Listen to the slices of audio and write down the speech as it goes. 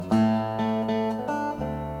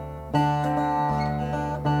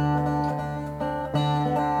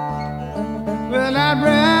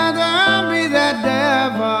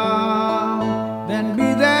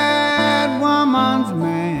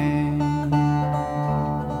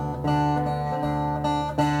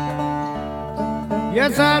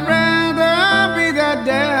Yes, I'd rather be the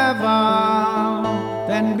devil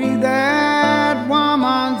than be that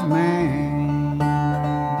woman's man.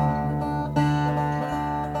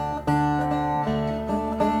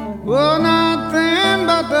 Oh, nothing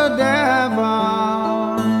but the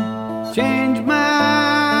devil changed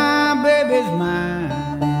my baby's mind.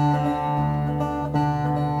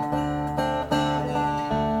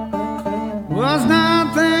 Was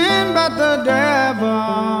nothing but the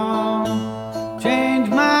devil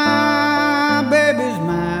changed my baby's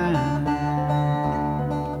mind.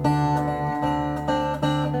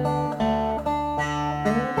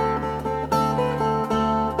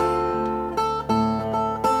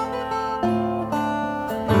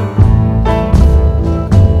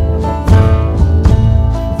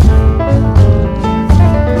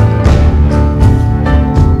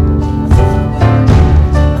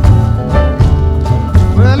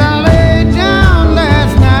 Well, I laid down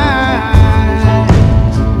last night,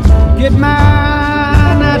 get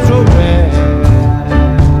my natural rest.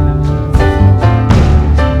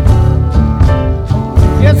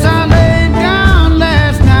 Yes, I laid down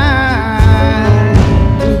last night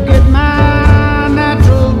to get my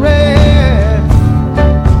natural rest.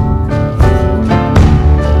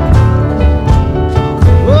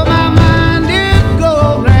 Oh, my mind did go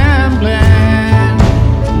rambling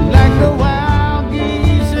like the wild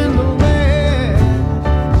geese in the west.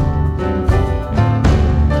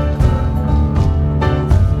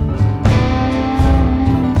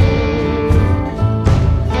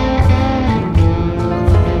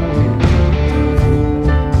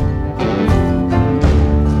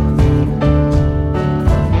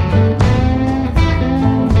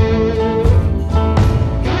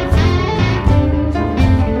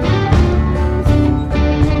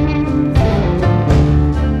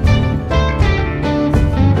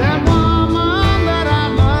 That woman that I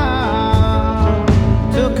love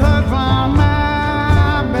took her from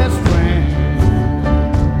my best friend.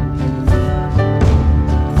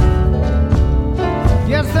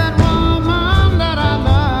 Yes, that woman that I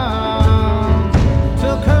love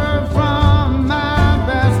took her from my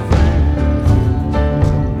best friend.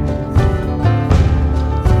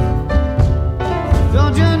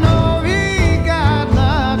 Don't you know he got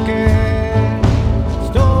lucky?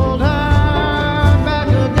 Stole her back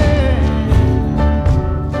again.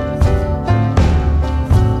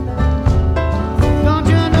 Don't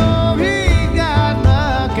you know he got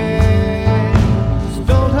lucky?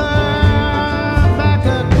 Stole her back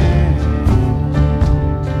again.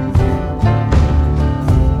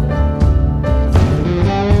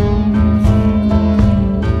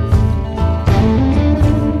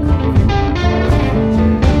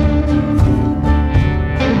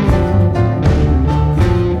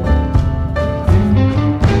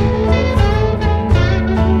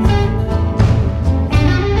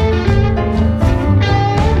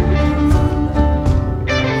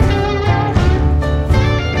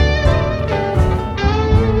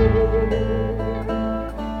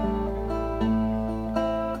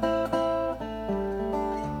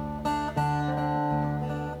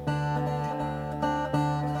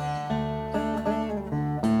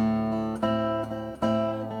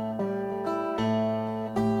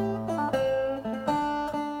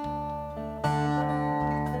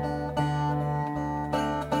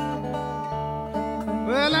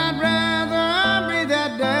 Well, I'd rather be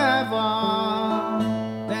that devil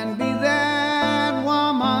than be that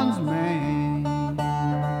woman's man.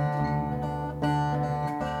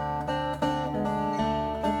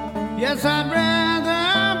 Yes, I'd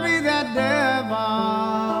rather be that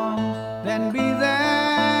devil than be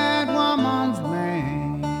that woman's man.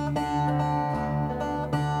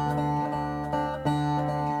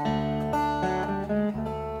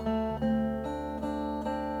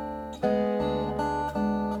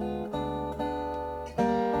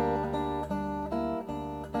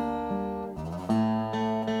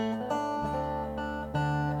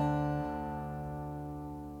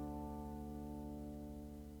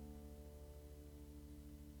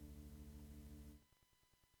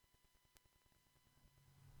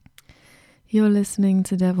 You're listening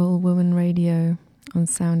to Devil Woman Radio on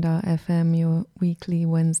Sound Art FM, your weekly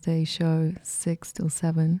Wednesday show, 6 till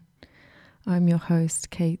 7. I'm your host,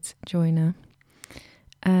 Kate Joyner.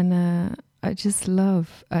 And I just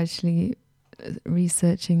love actually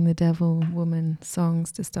researching the Devil Woman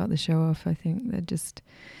songs to start the show off. I think they're just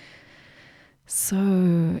so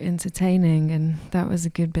entertaining, and that was a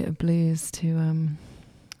good bit of blues to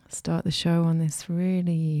start the show on this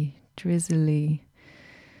really drizzly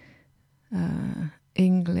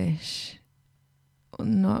English,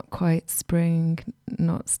 not quite spring,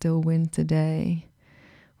 not still winter day,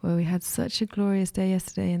 Well, we had such a glorious day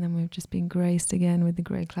yesterday, and then we've just been graced again with the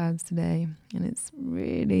grey clouds today, and it's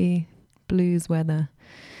really blues weather.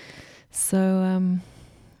 So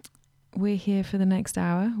we're here for the next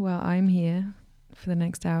hour. Well, I'm here for the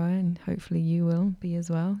next hour, and hopefully you will be as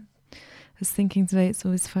well. I was thinking today, it's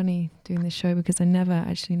always funny doing this show because I never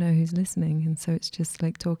actually know who's listening, and so it's just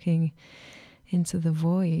like talking into the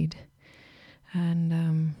void.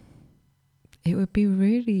 And it would be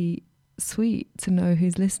really sweet to know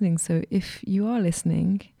who's listening. So if you are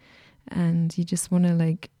listening and you just want to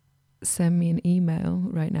like send me an email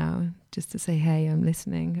right now just to say, hey, I'm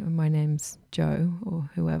listening, and my name's Joe or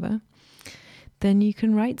whoever, then you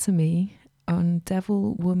can write to me on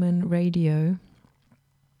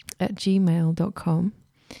devilwomanradio@gmail.com.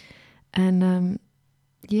 And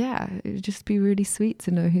yeah, it would just be really sweet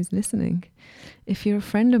to know who's listening. If you're a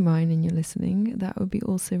friend of mine and you're listening, that would be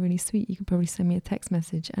also really sweet. You could probably send me a text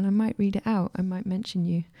message and I might read it out. I might mention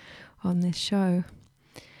you on this show.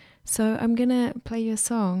 So I'm going to play you a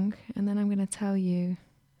song, and then I'm going to tell you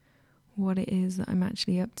what it is that I'm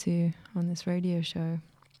actually up to on this radio show.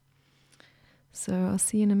 So I'll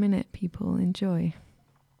see you in a minute, people. Enjoy.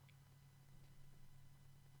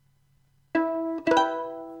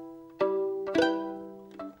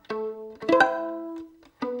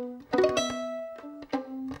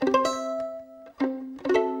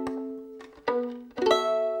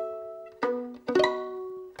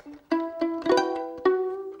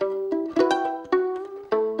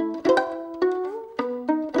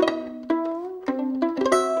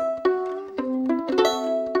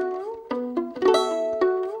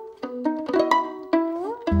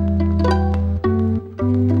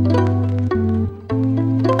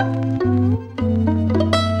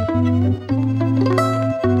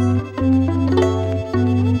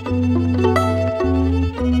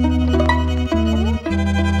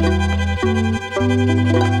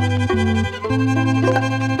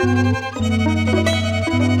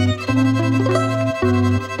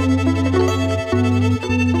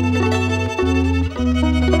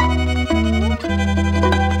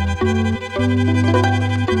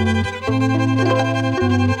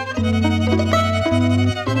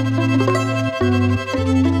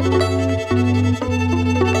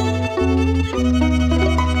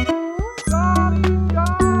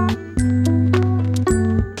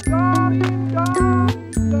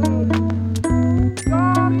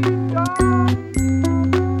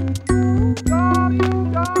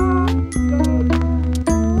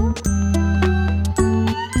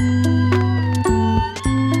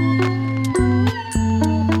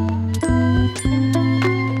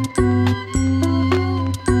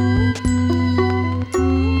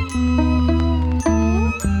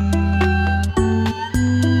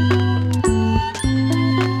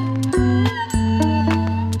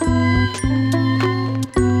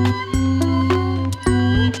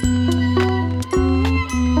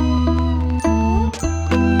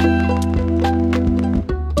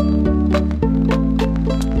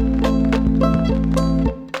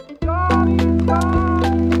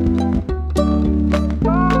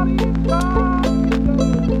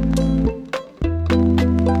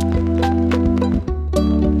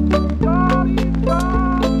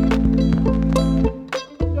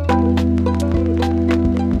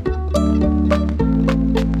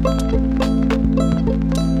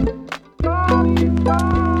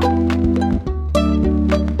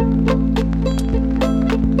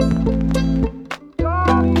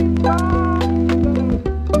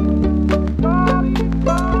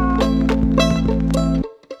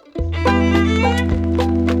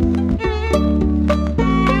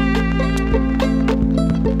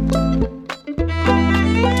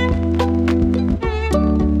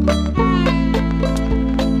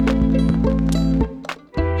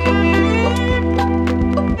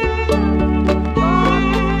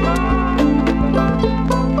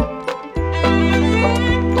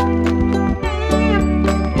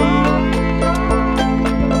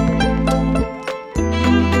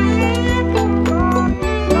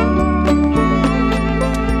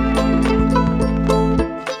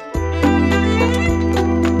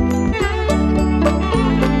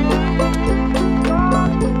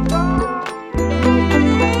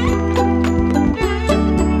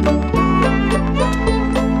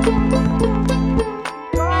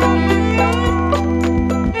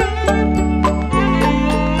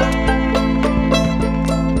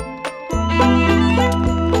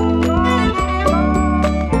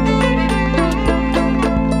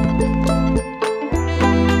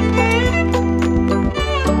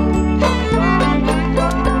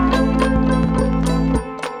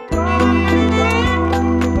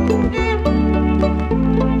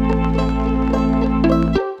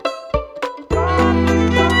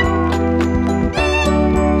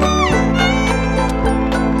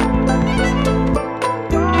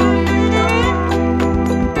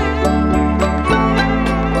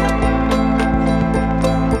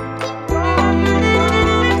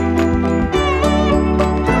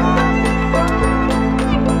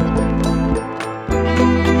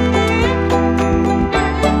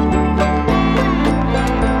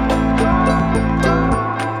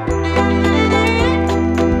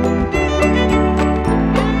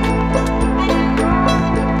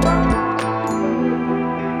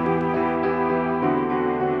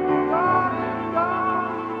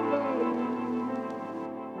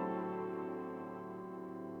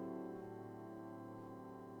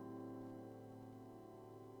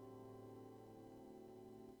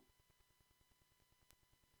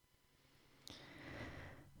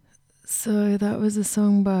 So that was a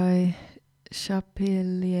song by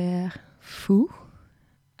Chapelier Fou,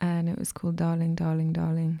 and it was called Darling, Darling,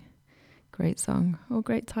 Darling. Great song. Oh,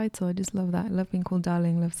 great title. I just love that. I love being called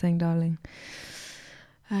darling, love saying darling.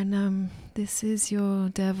 And this is your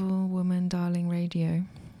Devil Woman Darling Radio.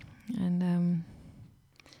 And,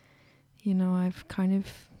 you know, I've kind of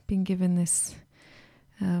been given this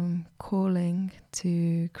calling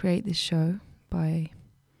to create this show by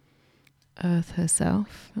Earth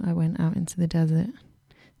herself. I went out into the desert.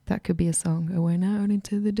 That could be a song. I went out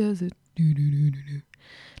into the desert.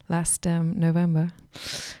 Last November.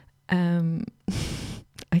 I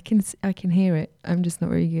can hear it. I'm just not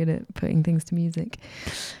very good at putting things to music.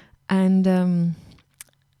 And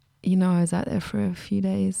you know, I was out there for a few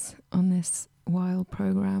days on this wild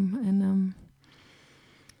program, and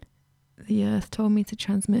the Earth told me to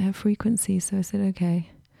transmit her frequency, so I said okay.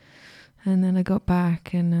 And then I got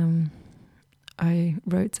back, and I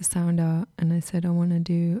wrote to Sound Art, and I said I want to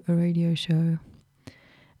do a radio show, and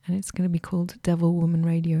it's going to be called Devil Woman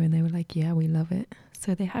Radio. And they were like, yeah, we love it.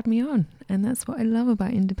 So they had me on, and that's what I love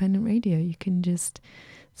about independent radio. You can just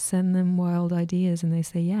send them wild ideas and they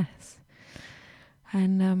say yes.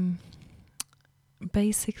 And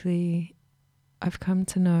basically, I've come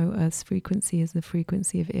to know Earth's frequency as the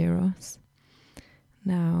frequency of Eros.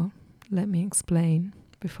 Now, let me explain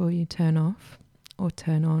before you turn off or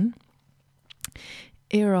turn on.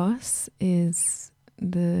 Eros is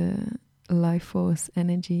the life force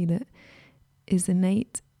energy that is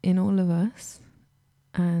innate in all of us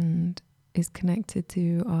and is connected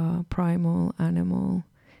to our primal, animal,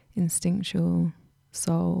 instinctual,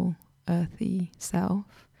 soul, earthy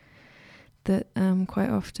self that quite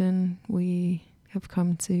often we have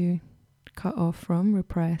come to cut off from,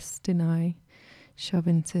 repress, deny, shove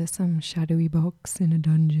into some shadowy box in a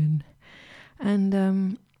dungeon.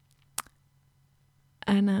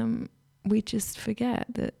 And we just forget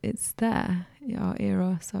that it's there. Our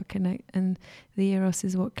Eros, our connect, and the Eros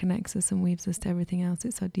is what connects us and weaves us to everything else.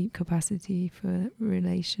 It's our deep capacity for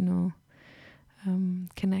relational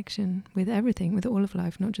connection with everything, with all of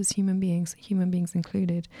life, not just human beings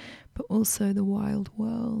included, but also the wild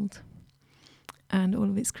world and all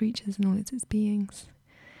of its creatures and all its beings.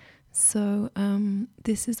 So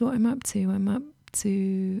this is what I'm up to. I'm up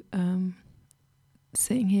to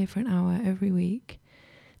sitting here for an hour every week,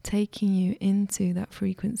 taking you into that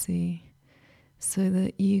frequency so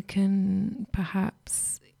that you can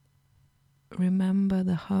perhaps remember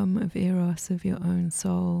the hum of Eros of your own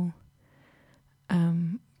soul.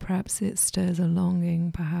 Perhaps it stirs a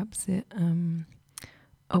longing, perhaps it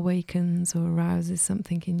awakens or arouses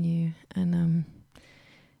something in you, and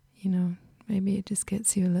you know, maybe it just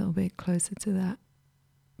gets you a little bit closer to that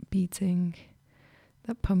beating,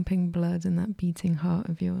 that pumping blood and that beating heart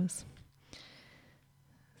of yours.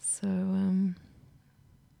 So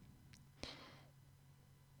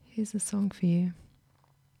here's a song for you.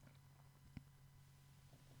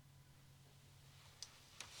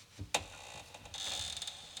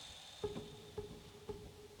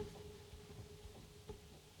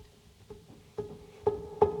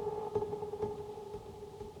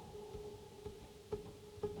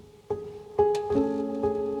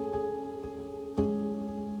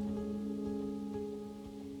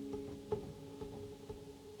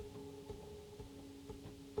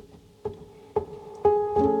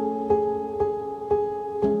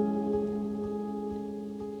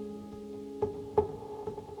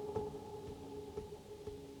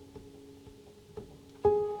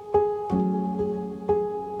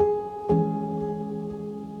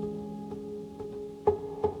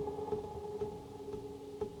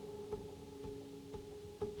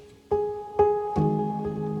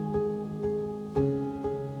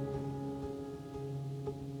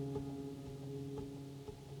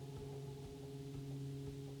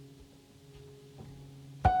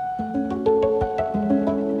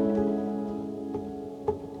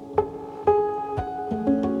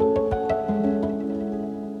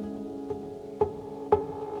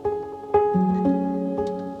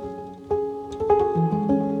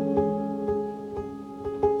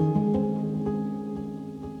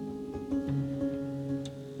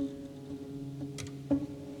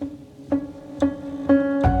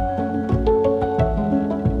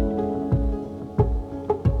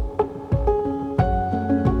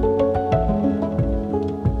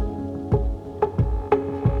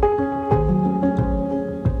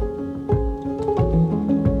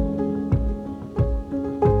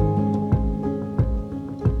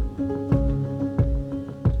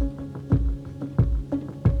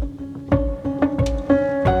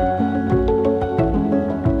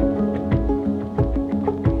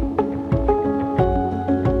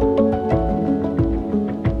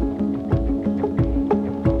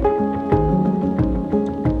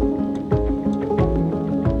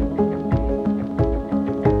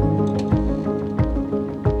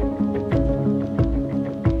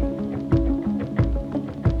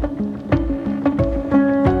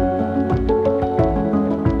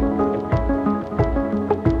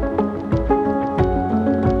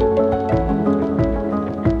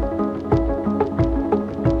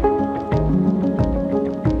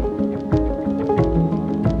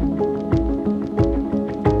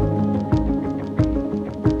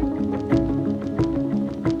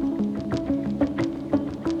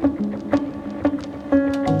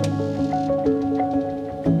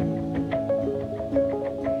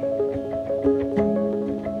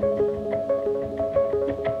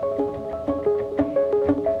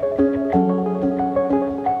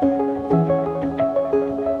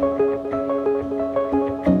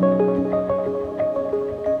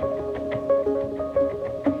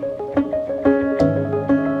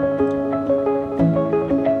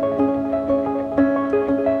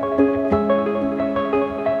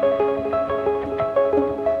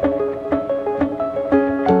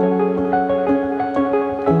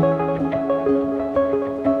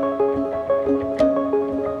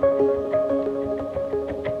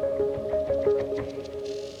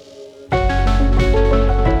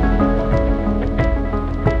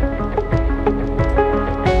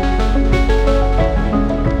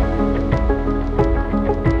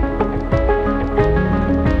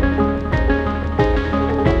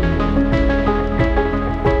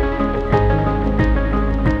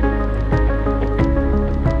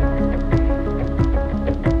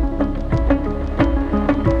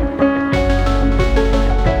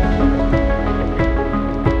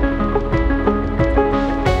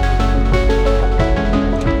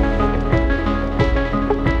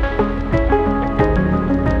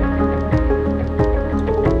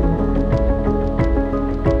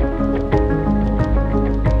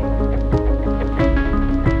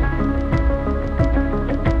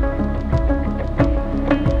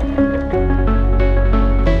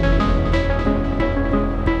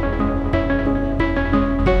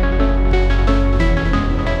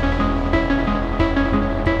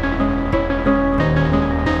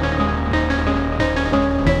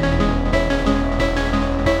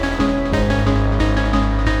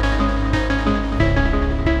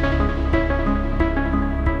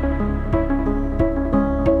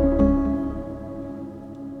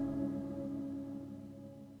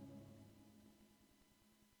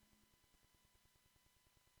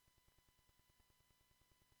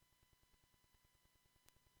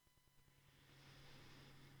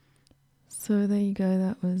 So there you go.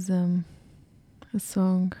 That was a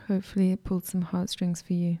song. Hopefully it pulled some heartstrings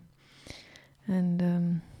for you.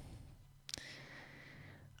 And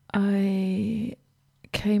I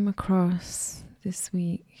came across this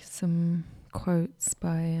week some quotes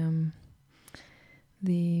by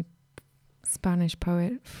the Spanish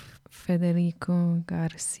poet Federico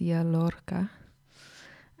Garcia Lorca.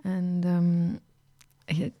 And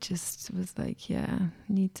it just was like, yeah,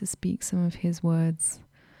 need to speak some of his words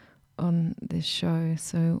on this show.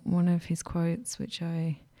 So one of his quotes, which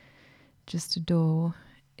I just adore,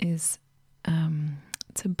 is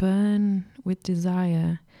to burn with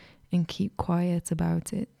desire and keep quiet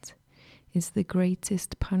about it is the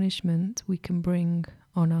greatest punishment we can bring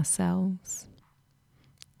on ourselves.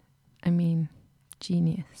 I mean,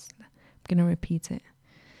 genius. I'm going to repeat it.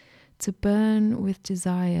 To burn with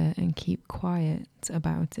desire and keep quiet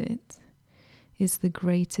about it is the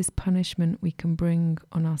greatest punishment we can bring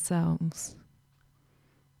on ourselves.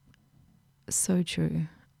 So true.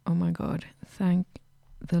 Oh my God. Thank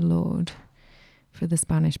the Lord for the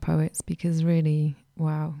Spanish poets, because really,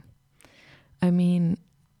 wow. I mean,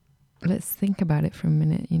 let's think about it for a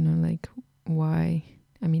minute, like why?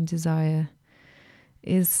 I mean, desire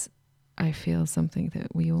is, I feel, something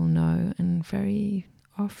that we all know, and very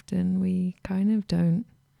often we kind of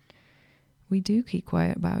we do keep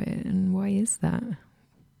quiet about it. And why is that?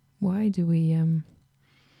 Why do we,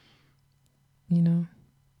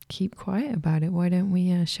 keep quiet about it? Why don't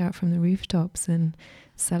we shout from the rooftops and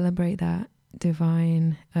celebrate that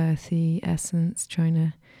divine, earthy essence trying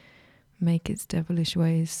to make its devilish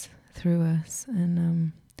ways through us,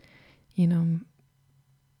 and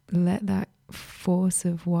let that force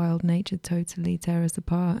of wild nature totally tear us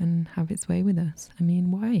apart and have its way with us? I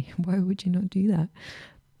mean, why would you not do that?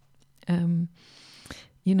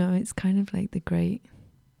 It's kind of like the great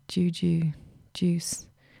juju juice,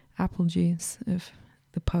 apple juice of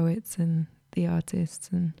the poets and the artists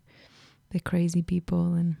and the crazy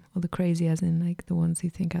people, and all the crazy as in like the ones who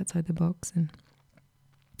think outside the box and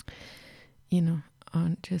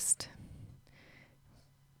aren't just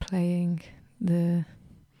playing the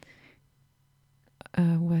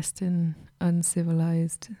Western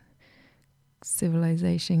uncivilized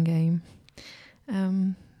civilization game.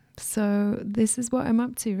 So this is what I'm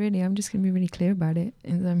up to, really. I'm just going to be really clear about it.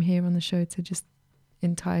 And I'm here on the show to just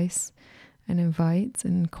entice and invite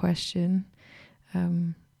and question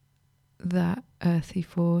that earthy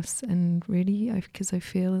force. And really, because I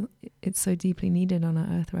feel it's so deeply needed on our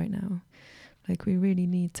earth right now. Like, we really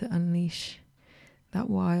need to unleash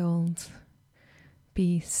that wild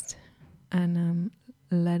beast and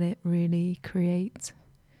let it really create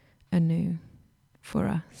anew for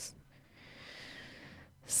us.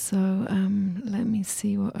 So let me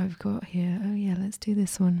see what I've got here. Oh yeah, let's do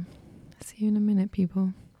this one. See you in a minute,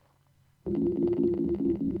 people.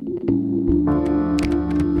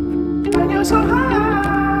 When you're so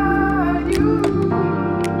high, you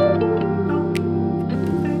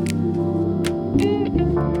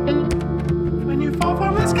when you fall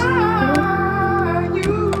from the sky,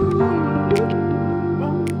 you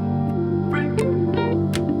won't break.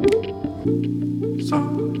 So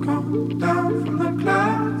come down from the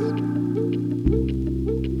clouds,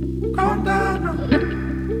 come down now.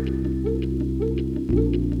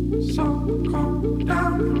 So come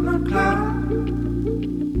down from the clouds,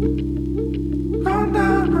 come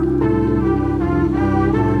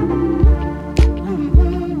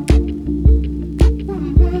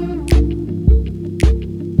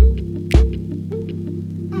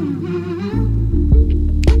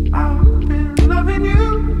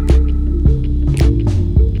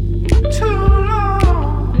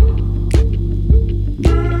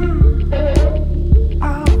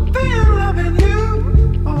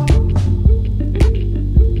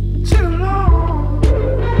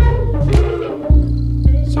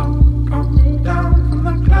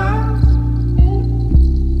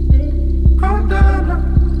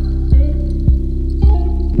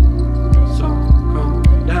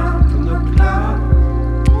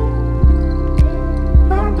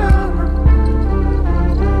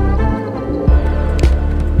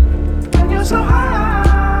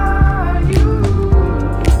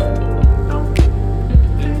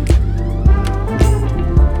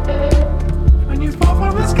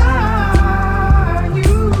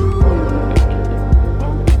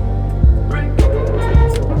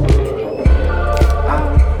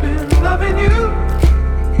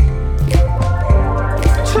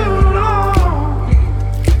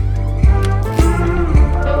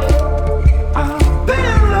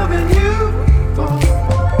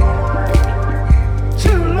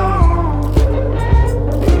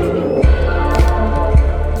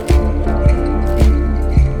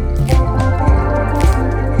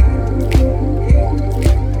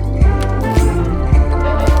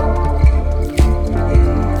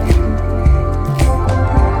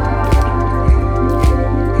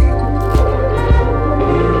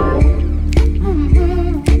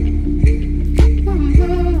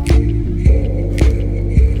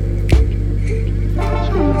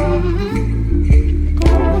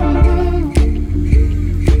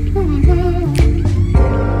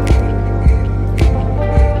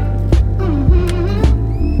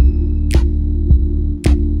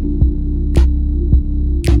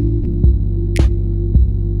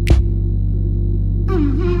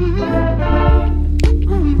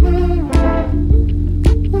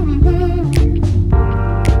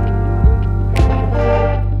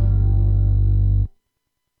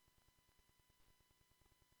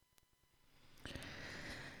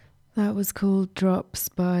was called Drops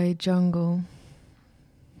by Jungle.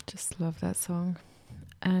 Just love that song.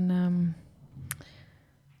 And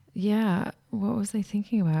yeah, what was I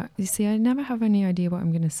thinking about? You see, I never have any idea what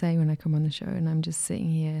I'm going to say when I come on the show, and I'm just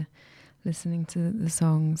sitting here listening to the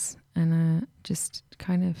songs and just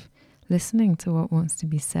kind of listening to what wants to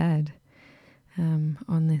be said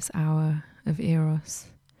on this hour of Eros.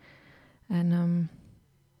 And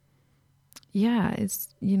yeah,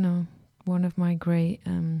 it's, you know, one of my great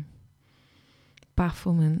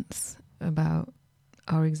bafflements about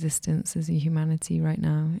our existence as a humanity right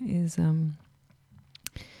now is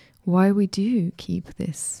why we do keep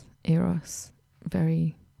this Eros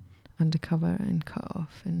very undercover and cut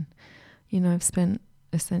off. And, you know, I've spent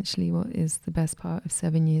essentially what is the best part of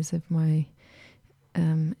 7 years of my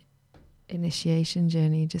initiation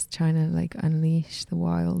journey just trying to like unleash the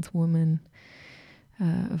wild woman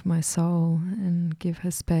of my soul and give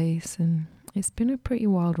her space. And it's been a pretty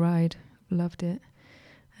wild ride. Loved it.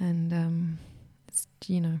 And it's,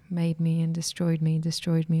 you know, made me and destroyed me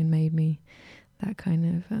and made me. That kind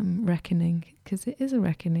of reckoning, because it is a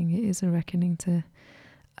reckoning. It is a reckoning to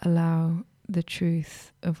allow the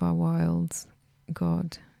truth of our wild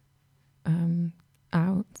God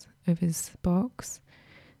out of his box,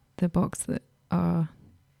 the box that our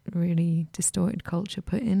really distorted culture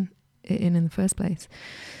put in the first place.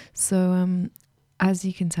 So as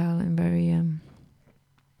you can tell, I'm very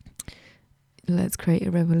let's create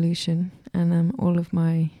a revolution, and all of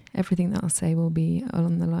my everything that I'll say will be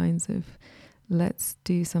along the lines of let's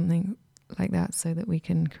do something like that so that we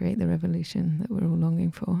can create the revolution that we're all longing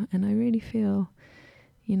for. And I really feel,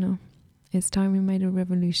 you know, it's time we made a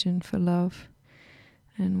revolution for love,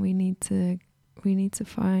 and we need to learn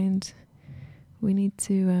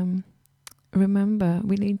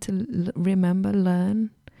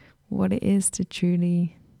what it is to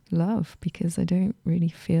truly love, because I don't really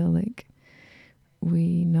feel like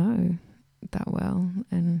we know that well,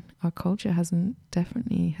 and our culture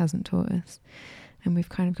definitely hasn't taught us. And we've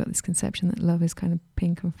kind of got this conception that love is kind of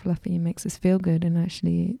pink and fluffy and makes us feel good, and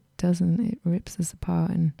actually it doesn't. It rips us apart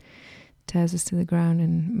and tears us to the ground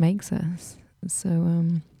and makes us. So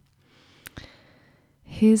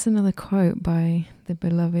here's another quote by the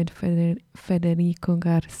beloved Federico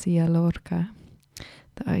Garcia Lorca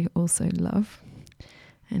that I also love,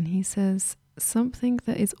 and he says, "Something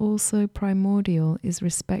that is also primordial is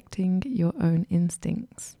respecting your own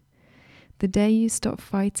instincts. The day you stop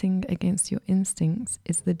fighting against your instincts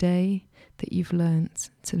is the day that you've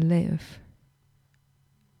learnt to live."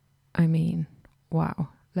 I mean, wow.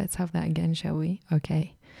 Let's have that again, shall we?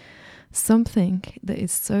 Okay. Something that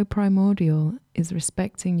is so primordial is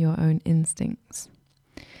respecting your own instincts.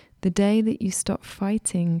 The day that you stop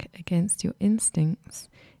fighting against your instincts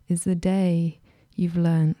is the day you've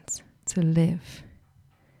learnt to live.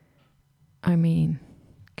 I mean,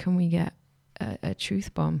 can we get a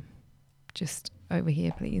truth bomb just over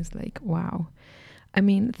here, please? Like, wow. I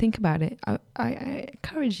mean, think about it. I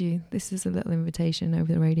encourage you, this is a little invitation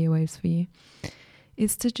over the radio waves for you,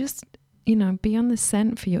 is to just, you know, be on the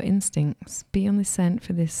scent for your instincts. Be on the scent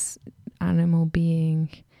for this animal being,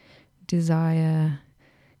 desire,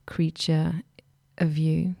 creature of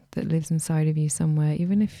you that lives inside of you somewhere,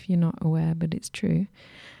 even if you're not aware, but it's true.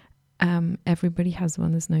 Everybody has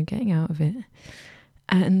one. There's no getting out of it.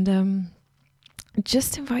 And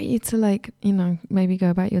just invite you to, like, you know, maybe go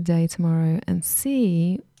about your day tomorrow and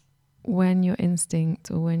see when your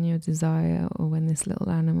instinct or when your desire or when this little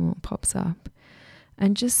animal pops up.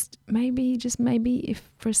 And just maybe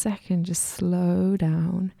if for a second, just slow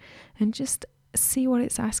down and just see what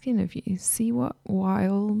it's asking of you. See what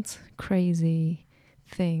wild, crazy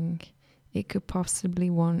thing it could possibly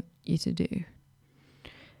want you to do.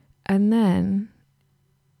 And then,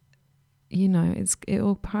 you know,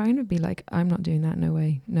 it'll kind of be like, I'm not doing that. No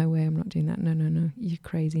way, I'm not doing that. No, you're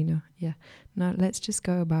crazy. No, let's just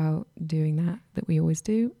go about doing that we always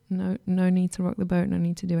do. No need to rock the boat, no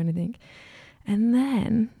need to do anything. And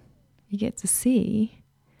then you get to see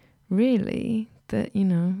really that, you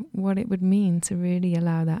know, what it would mean to really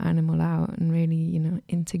allow that animal out and really, you know,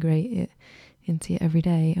 integrate it into your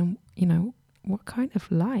everyday. And, you know, what kind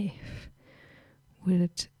of life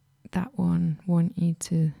would that one want you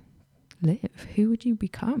to live? Who would you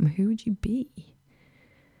become? Who would you be?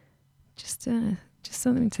 Just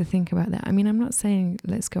something to think about that. I mean, I'm not saying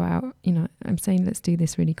let's go out, you know, I'm saying let's do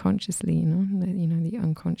this really consciously, you know. The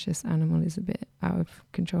unconscious animal is a bit out of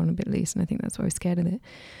control and a bit loose, and I think that's why we're scared of it.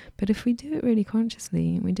 But if we do it really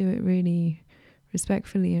consciously, and we do it really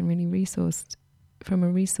respectfully and really resourced from a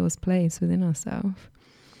resource place within ourselves,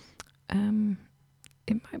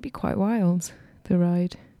 it might be quite wild, the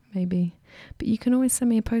ride. maybe. But you can always send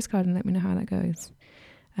me a postcard and let me know how that goes.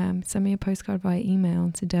 Send me a postcard via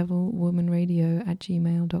email to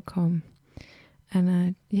devilwomanradio@gmail.com.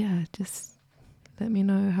 And just let me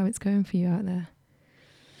know how it's going for you out there.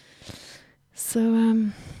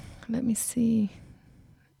 So let me see.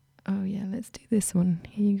 Oh yeah, let's do this one.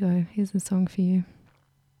 Here you go. Here's a song for you.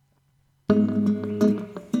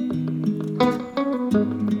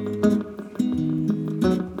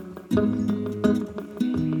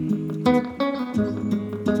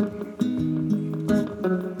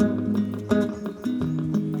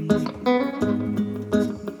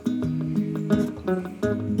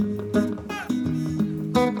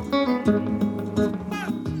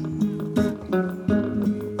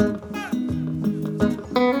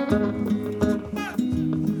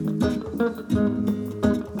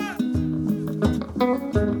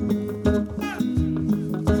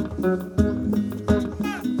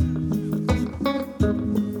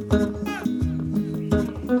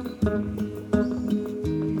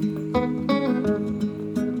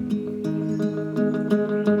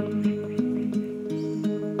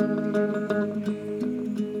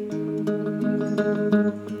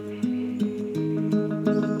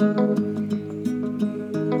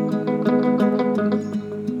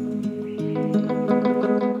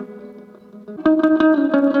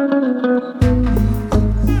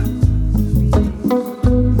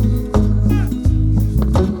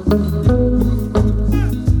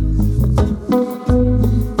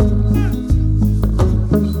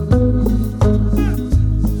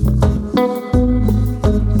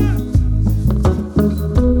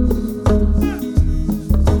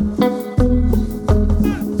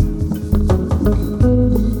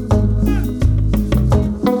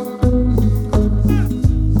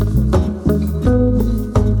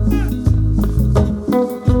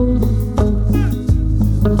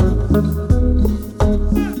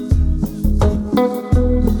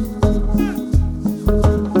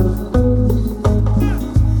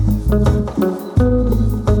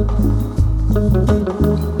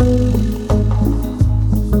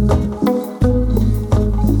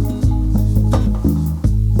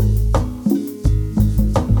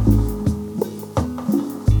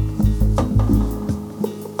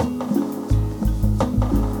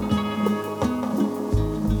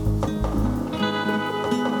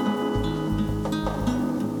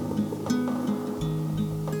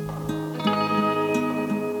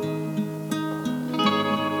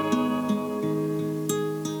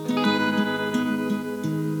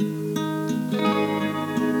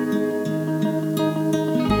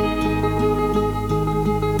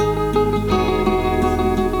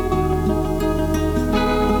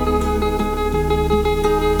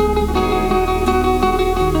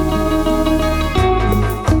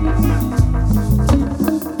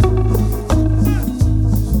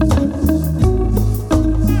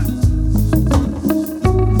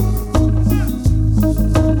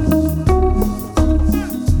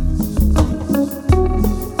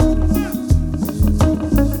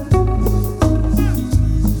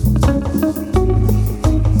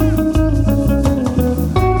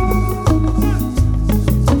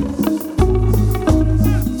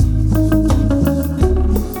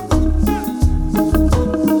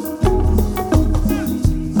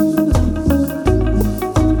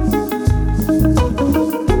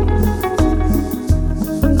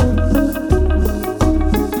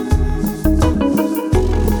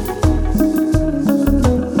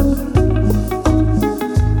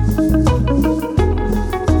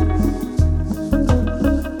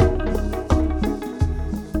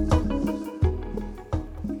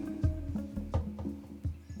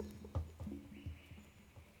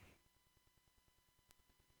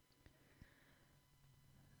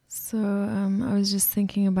 So I was just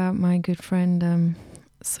thinking about my good friend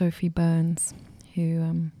Sophie Burns,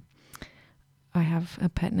 who I have a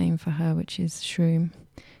pet name for her, which is Shroom,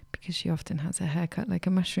 because she often has her hair cut like a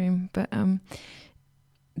mushroom. But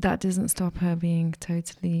that doesn't stop her being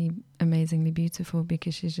totally amazingly beautiful,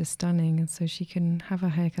 because she's just stunning, and so she can have her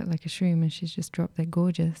hair cut like a shroom and she's just dropped dead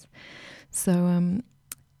gorgeous. So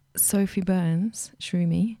Sophie Burns,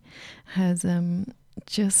 Shroomy, has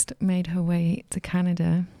just made her way to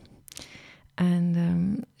Canada,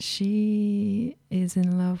 and she is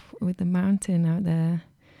in love with the mountain out there.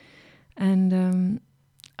 And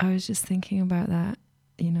I was just thinking about that,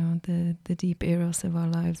 you know, the deep Eros of our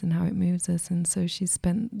lives and how it moves us. And so she's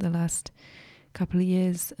spent the last couple of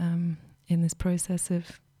years in this process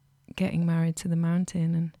of getting married to the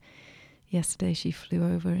mountain. And yesterday she flew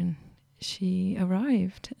over and she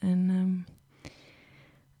arrived. And,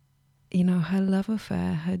 you know, her love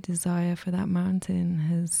affair, her desire for that mountain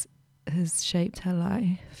has has shaped her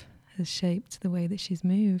life, has shaped the way that she's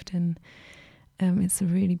moved. And it's a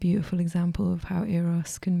really beautiful example of how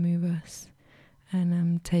Eros can move us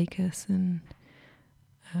and take us and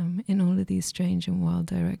in all of these strange and wild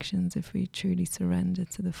directions if we truly surrender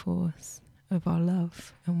to the force of our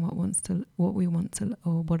love and what we want to,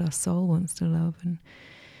 or what our soul wants to love.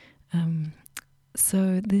 And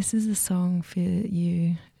so this is a song for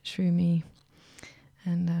you, Shrumi,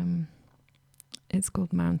 and it's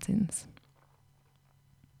called Mountains.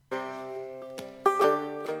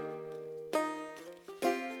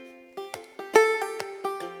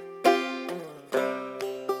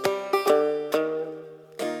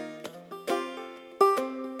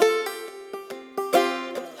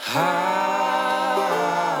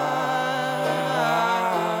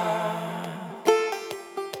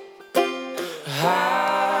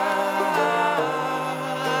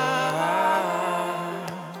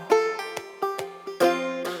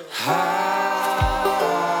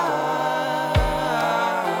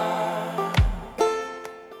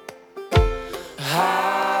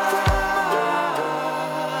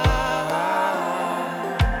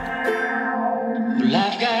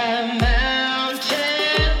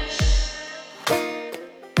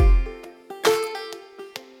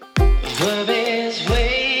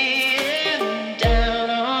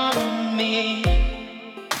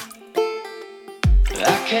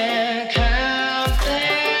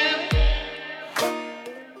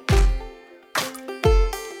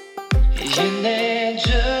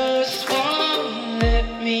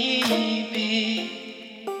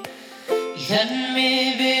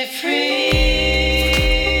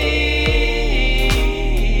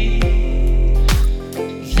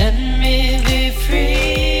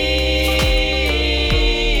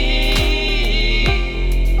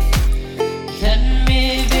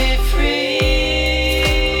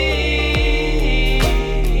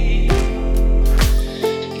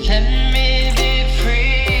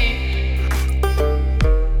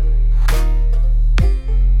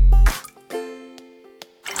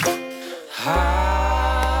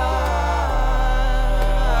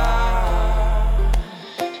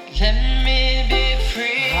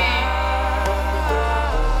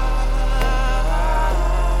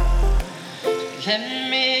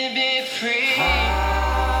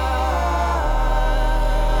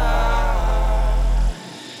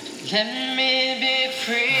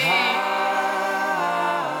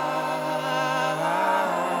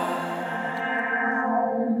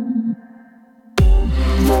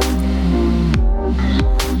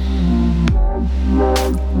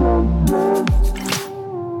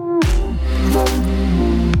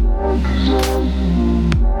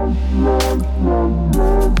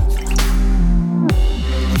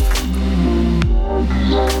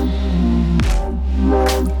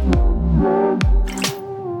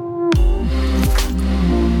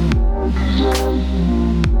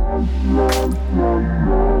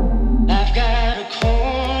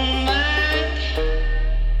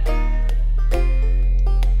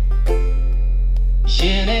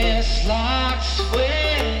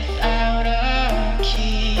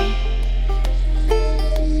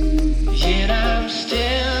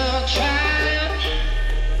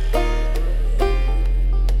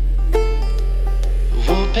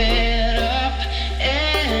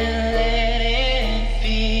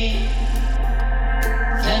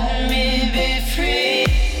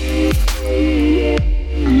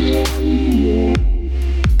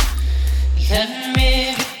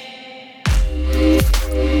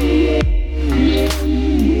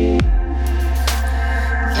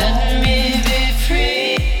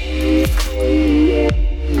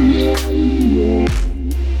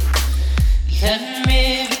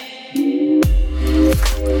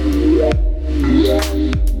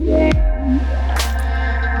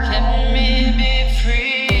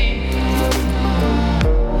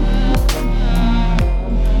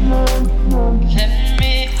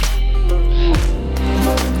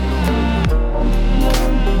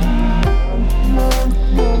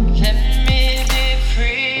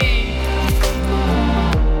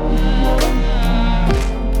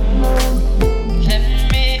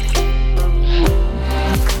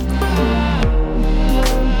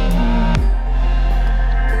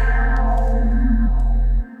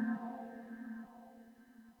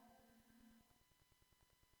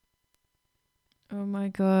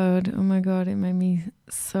 Oh my God, it made me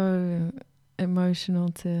so emotional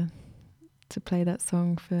to play that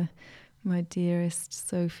song for my dearest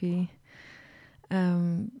Sophie.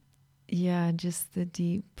 Yeah, just the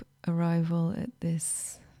deep arrival at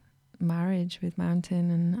this marriage with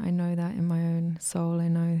Mountain, and I know that in my own soul. I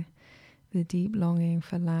know the deep longing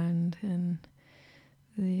for land and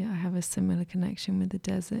I have a similar connection with the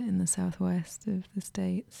desert in the southwest of the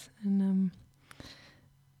States, and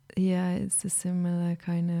it's a similar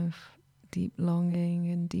kind of deep longing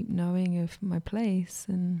and deep knowing of my place,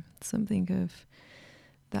 and something of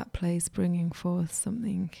that place bringing forth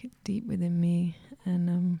something deep within me.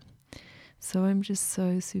 And so I'm just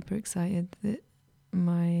so super excited that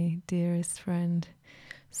my dearest friend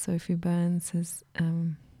Sophie Burns is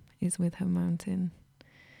with her mountain.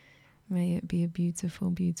 May it be a beautiful,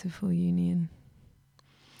 beautiful union.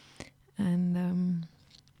 And I'm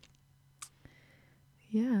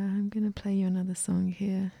gonna play you another song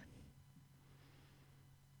here.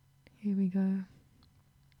 Here we go.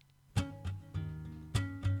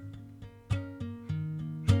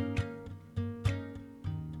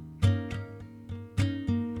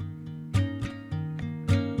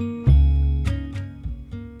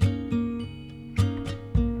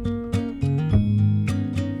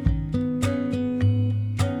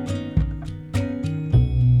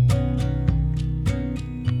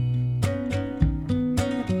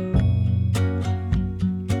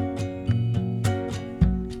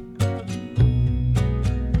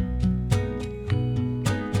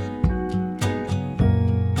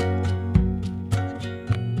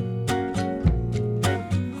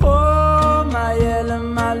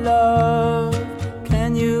 My love,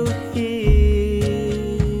 can you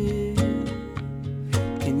hear?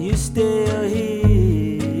 Can you still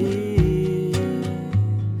hear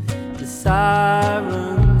the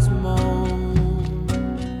sirens moan,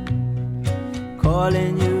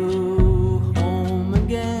 calling you home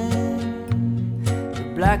again? The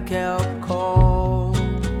black elk call,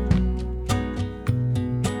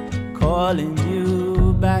 calling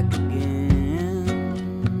you back again.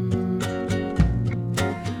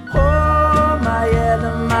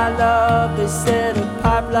 My love, they said a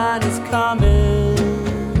pipeline is coming.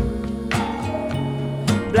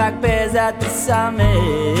 Black bears at the summit,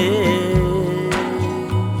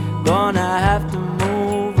 gonna have to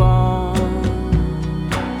move on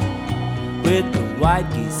with the white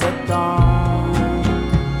geese at dawn.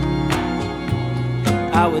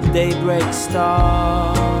 Our daybreak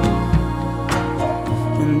star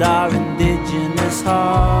and our indigenous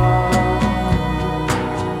heart.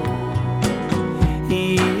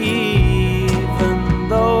 Even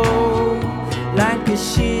though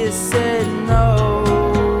Lancashire said no,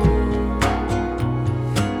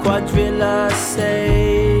 quadrilla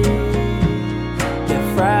say they're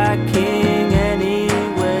fracking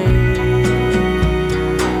anyway.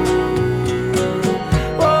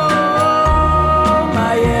 Oh,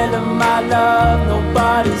 my yellow, my love,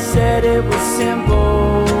 nobody said it was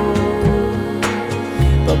simple,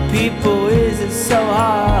 but people, is it so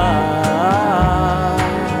hard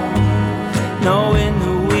knowing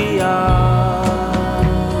who we are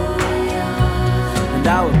and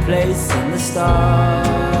our place in the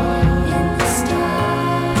stars,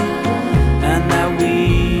 and that we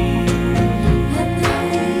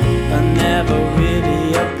are never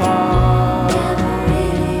really apart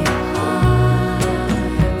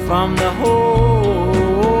from the whole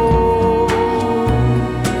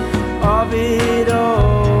of it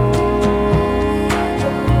all.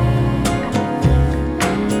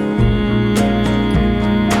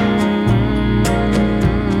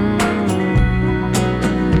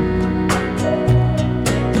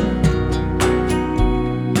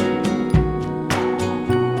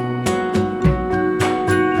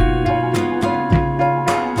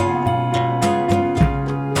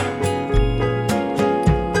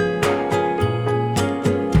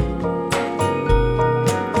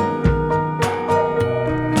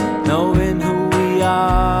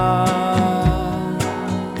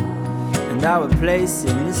 Our place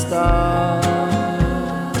in the stars,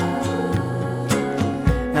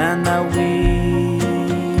 and that we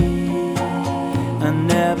are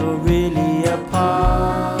never really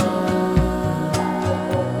apart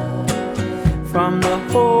from the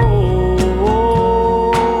whole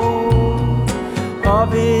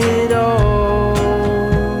of it all.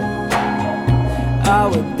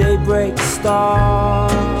 Our daybreak star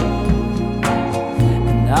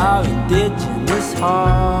and our indigenous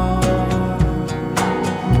heart.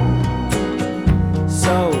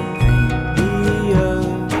 So paint the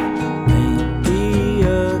earth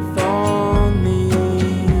on me.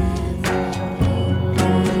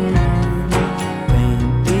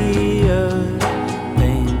 Paint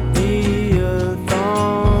the earth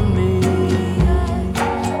on me.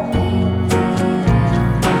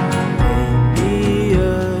 Paint the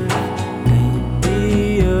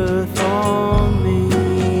earth on me.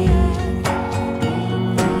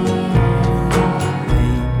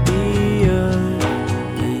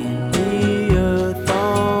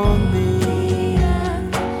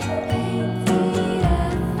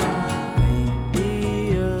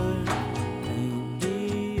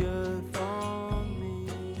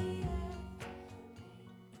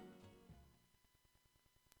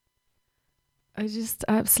 I just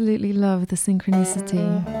absolutely love the synchronicity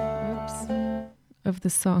of the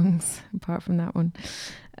songs, apart from that one,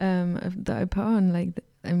 that I put on. Like,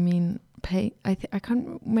 I mean, I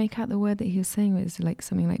can't make out the word that he was saying. It was like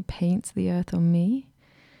something like paint the earth on me.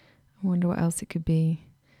 I wonder what else it could be.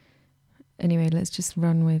 Anyway, let's just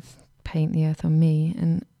run with paint the earth on me.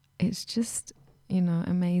 And it's just,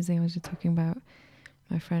 amazing. I was just talking about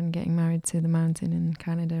my friend getting married to the mountain in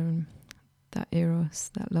Canada, and that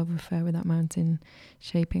Eros, that love affair with that mountain,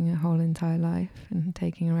 shaping her whole entire life and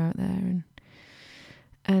taking her out there.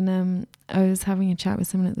 And I was having a chat with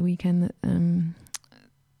someone at the weekend that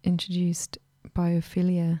introduced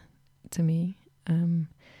biophilia to me, and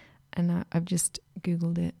I've just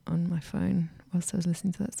Googled it on my phone whilst I was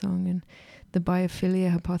listening to that song, and the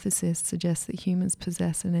biophilia hypothesis suggests that humans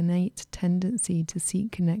possess an innate tendency to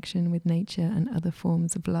seek connection with nature and other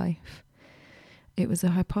forms of life. It was a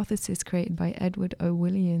hypothesis created by Edward O.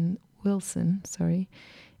 Wilson,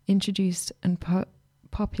 introduced and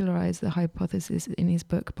popularized the hypothesis in his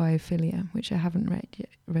book Biophilia, which I haven't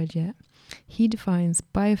read yet. He defines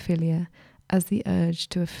biophilia as the urge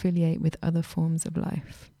to affiliate with other forms of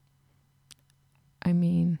life. I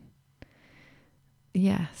mean,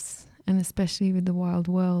 yes, and especially with the wild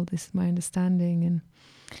world, this is my understanding, and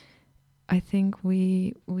I think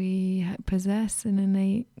we possess an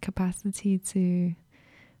innate capacity to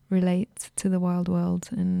relate to the wild world,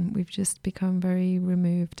 and we've just become very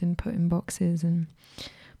removed and put in boxes. And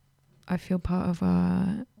I feel part of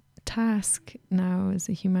our task now as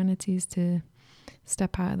a humanity is to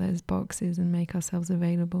step out of those boxes and make ourselves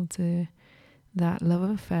available to that love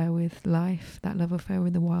affair with life, that love affair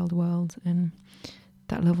with the wild world, and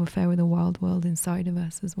that love affair with the wild world inside of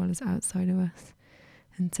us as well as outside of us.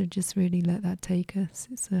 And to just really let that take us.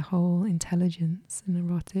 It's a whole intelligence, an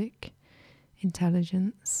erotic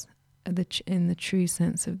intelligence, in the true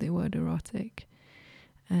sense of the word erotic.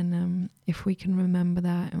 And if we can remember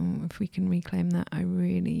that, and if we can reclaim that, I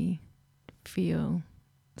really feel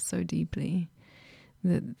so deeply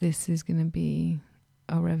that this is going to be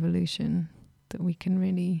our revolution, that we can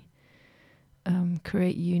really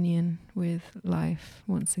create union with life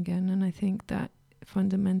once again. And I think that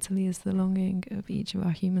fundamentally is the longing of each of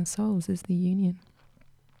our human souls, is the union.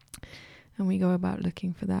 And we go about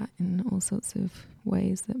looking for that in all sorts of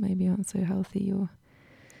ways that maybe aren't so healthy or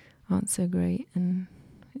aren't so great. And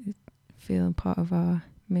I feel part of our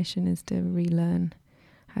mission is to relearn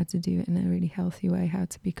how to do it in a really healthy way, how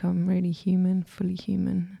to become really human, fully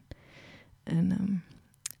human, and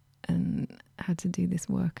how to do this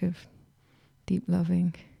work of deep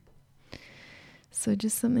loving. So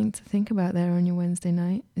just something to think about there on your Wednesday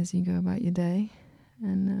night as you go about your day.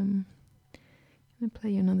 And I'm going to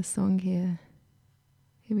play you another song here.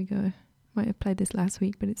 Here we go. Might have played this last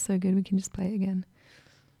week, but it's so good we can just play it again.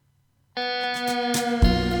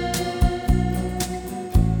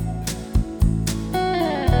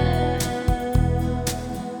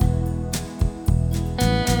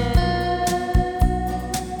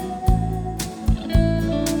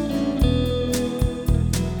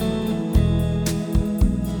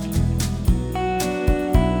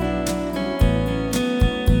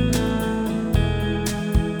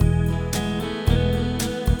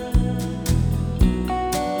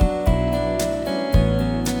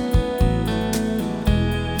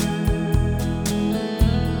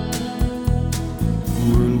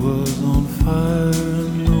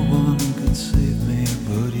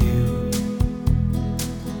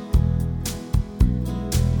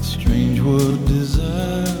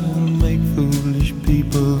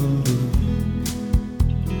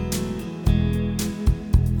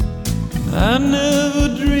 I never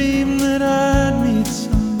dreamed that I'd meet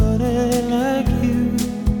somebody like you,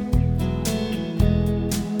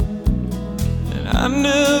 and I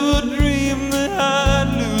never dreamed that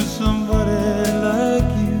I'd lose somebody like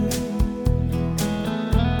you.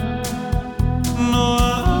 No, I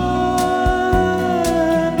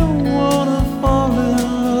don't wanna fall in love.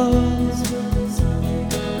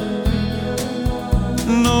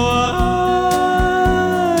 No,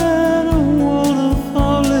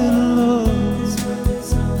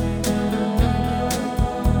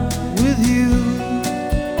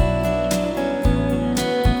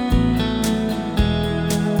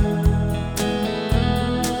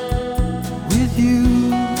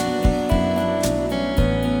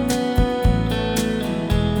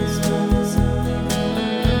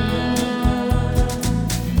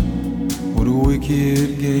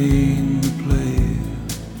 wicked game to play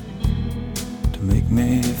to make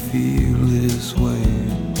me feel this way.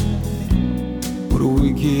 What a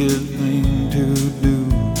wicked thing to do,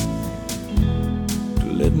 to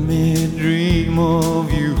let me dream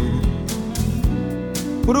of you.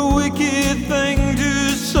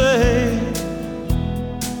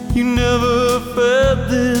 You never felt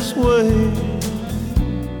this way.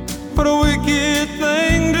 What a wicked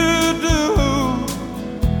thing to do,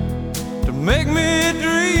 to make me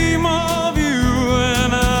dream of you.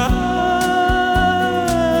 And I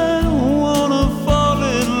don't wanna fall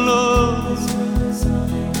in love.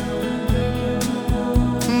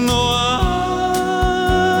 No, I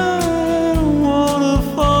don't wanna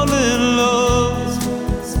fall in love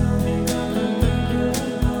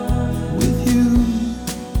with you.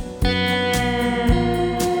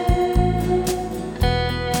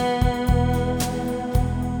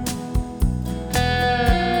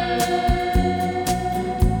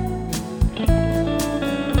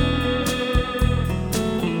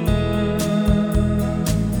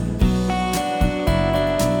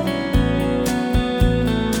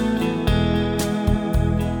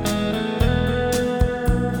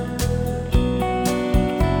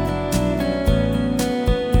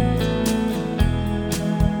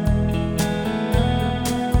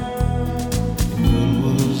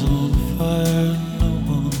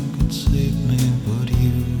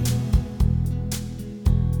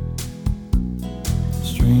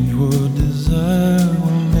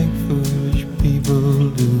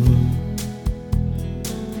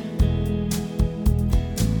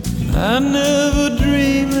 I never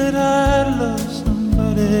dreamed that I'd love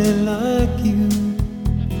somebody like you.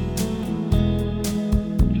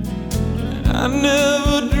 And I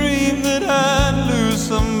never dreamed that I'd lose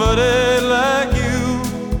somebody like you.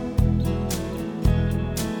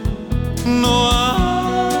 No, I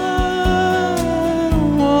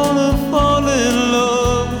don't wanna fall in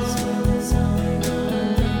love.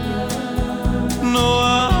 No, I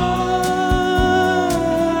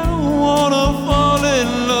don't wanna fall in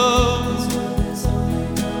love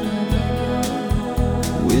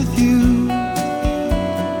with you.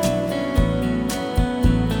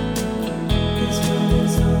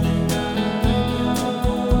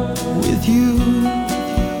 With you.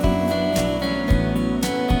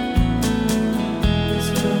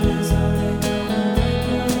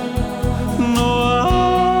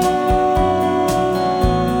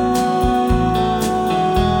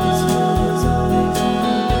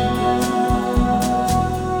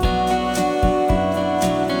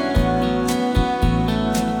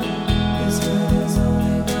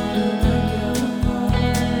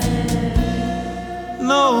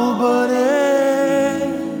 Nobody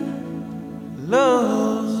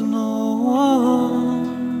loves no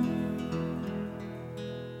one.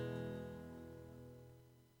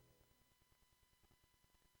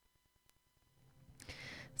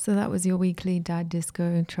 So that was your weekly Dad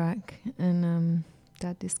Disco track, and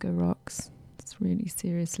Dad Disco rocks. It's really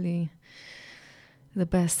seriously the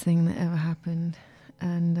best thing that ever happened.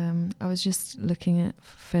 And I was just looking at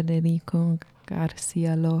Federico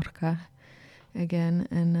Garcia Lorca again,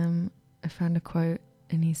 and I found a quote,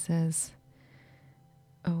 and he says,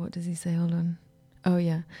 oh, what does he say? Hold on. Oh,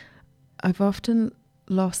 yeah. I've often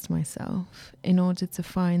lost myself in order to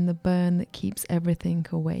find the burn that keeps everything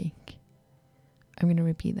awake. I'm going to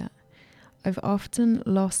repeat that. I've often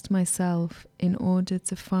lost myself in order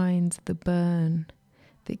to find the burn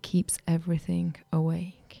that keeps everything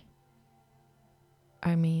awake.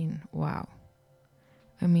 I mean, wow.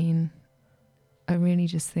 I mean, I really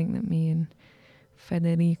just think that me and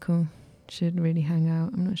Federico should really hang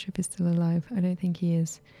out. I'm not sure if he's still alive. I don't think he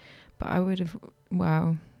is. But I would have,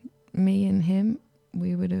 wow, me and him,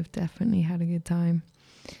 we would have definitely had a good time.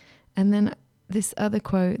 And then this other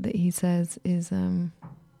quote that he says is, to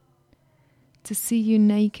see you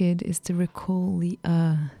naked is to recall the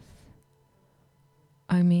earth.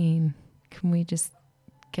 I mean, can we just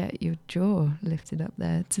get your jaw lifted up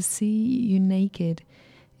there? To see you naked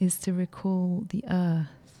is to recall the earth.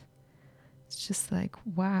 It's just like,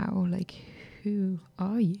 wow, like, who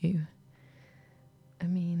are you? I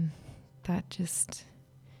mean, that just,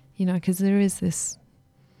 you know, because there is this,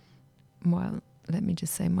 well, let me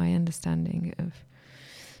just say my understanding of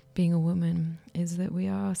being a woman is that we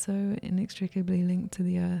are so inextricably linked to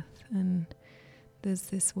the earth, and there's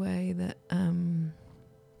this way that,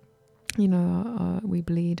 you know, we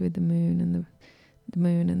bleed with the moon and the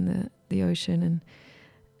moon and the ocean,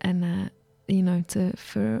 and you know,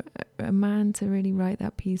 for a man to really write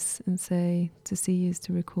that piece and say to see you is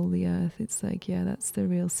to recall the earth, it's like, yeah, that's the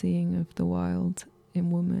real seeing of the wild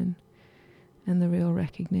in woman and the real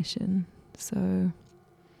recognition. So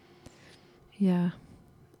yeah,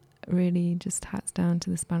 really just hats down to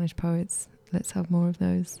the Spanish poets. Let's have more of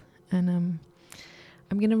those. And I'm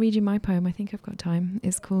going to read you my poem. I think I've got time.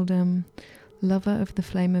 It's called Lover of the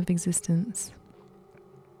Flame of Existence.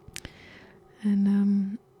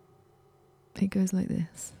 And it goes like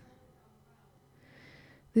this.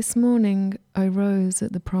 This morning I rose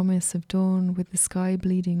at the promise of dawn with the sky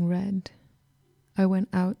bleeding red. I went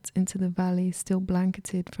out into the valley still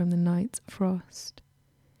blanketed from the night frost.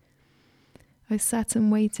 I sat and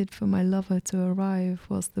waited for my lover to arrive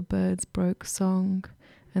whilst the birds broke song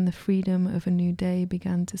and the freedom of a new day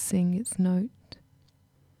began to sing its note.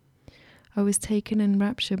 I was taken in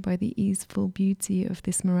rapture by the easeful beauty of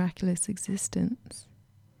this miraculous existence.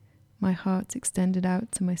 My heart extended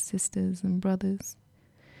out to my sisters and brothers,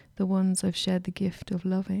 the ones I've shared the gift of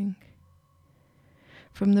loving.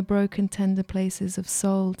 From the broken tender places of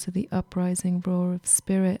soul to the uprising roar of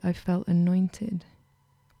spirit, I felt anointed,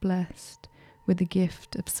 blessed with the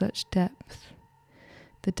gift of such depth,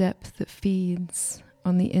 the depth that feeds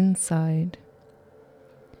on the inside.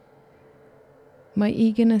 My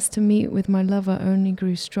eagerness to meet with my lover only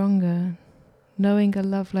grew stronger. Knowing a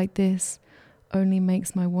love like this only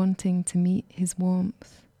makes my wanting to meet his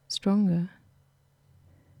warmth stronger.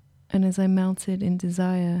 And as I melted in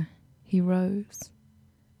desire, he rose,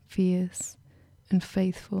 fierce and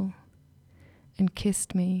faithful, and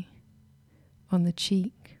kissed me on the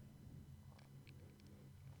cheek.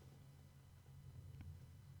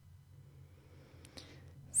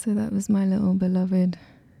 So that was my little beloved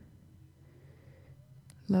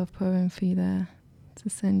love poem for you there to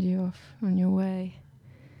send you off on your way.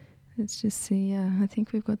 Let's just see, I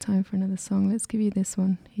think we've got time for another song. Let's give you this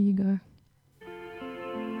one. Here you go.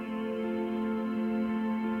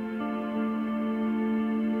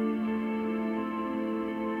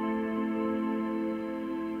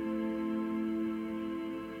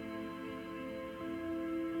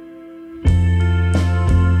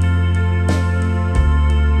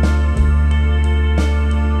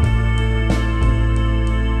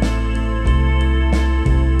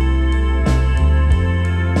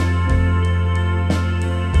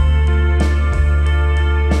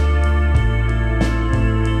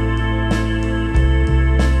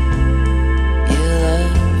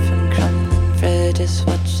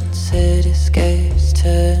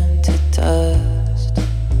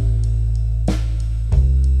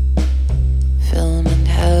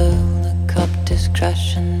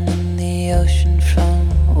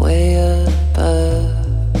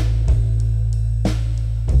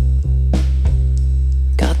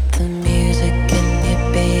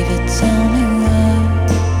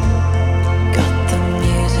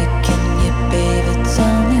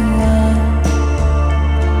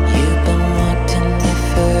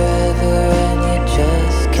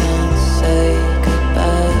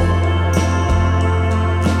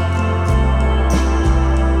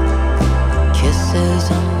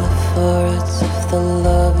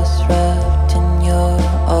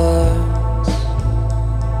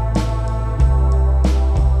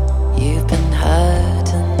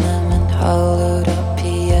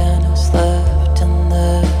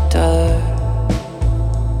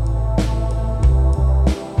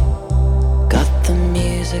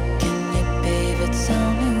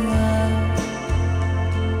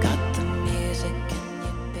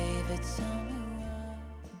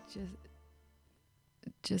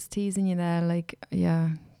 Just teasing you there,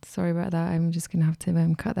 sorry about that. I'm just gonna have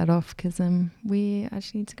to cut that off because we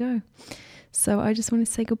actually need to go. So I just want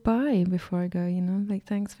to say goodbye before I go,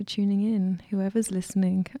 thanks for tuning in. Whoever's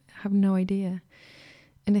listening, I have no idea.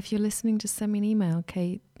 And if you're listening, just send me an email,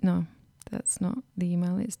 Kate. No, that's not the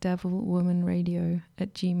email. It's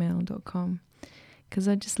devilwomanradio@gmail.com, because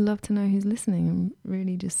I just love to know who's listening. I'm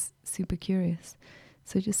really just super curious.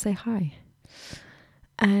 So just say hi.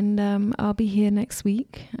 And I'll be here next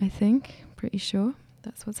week, I think. Pretty sure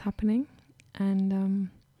that's what's happening.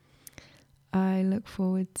 And I look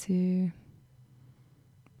forward to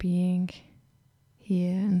being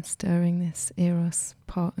here and stirring this Eros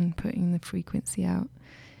pot and putting the frequency out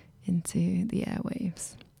into the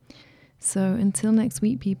airwaves. So until next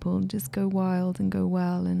week, people, just go wild and go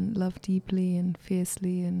well and love deeply and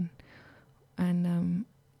fiercely and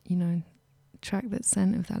track that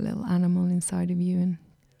scent of that little animal inside of you and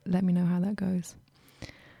let me know how that goes.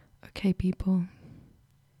 Okay, people,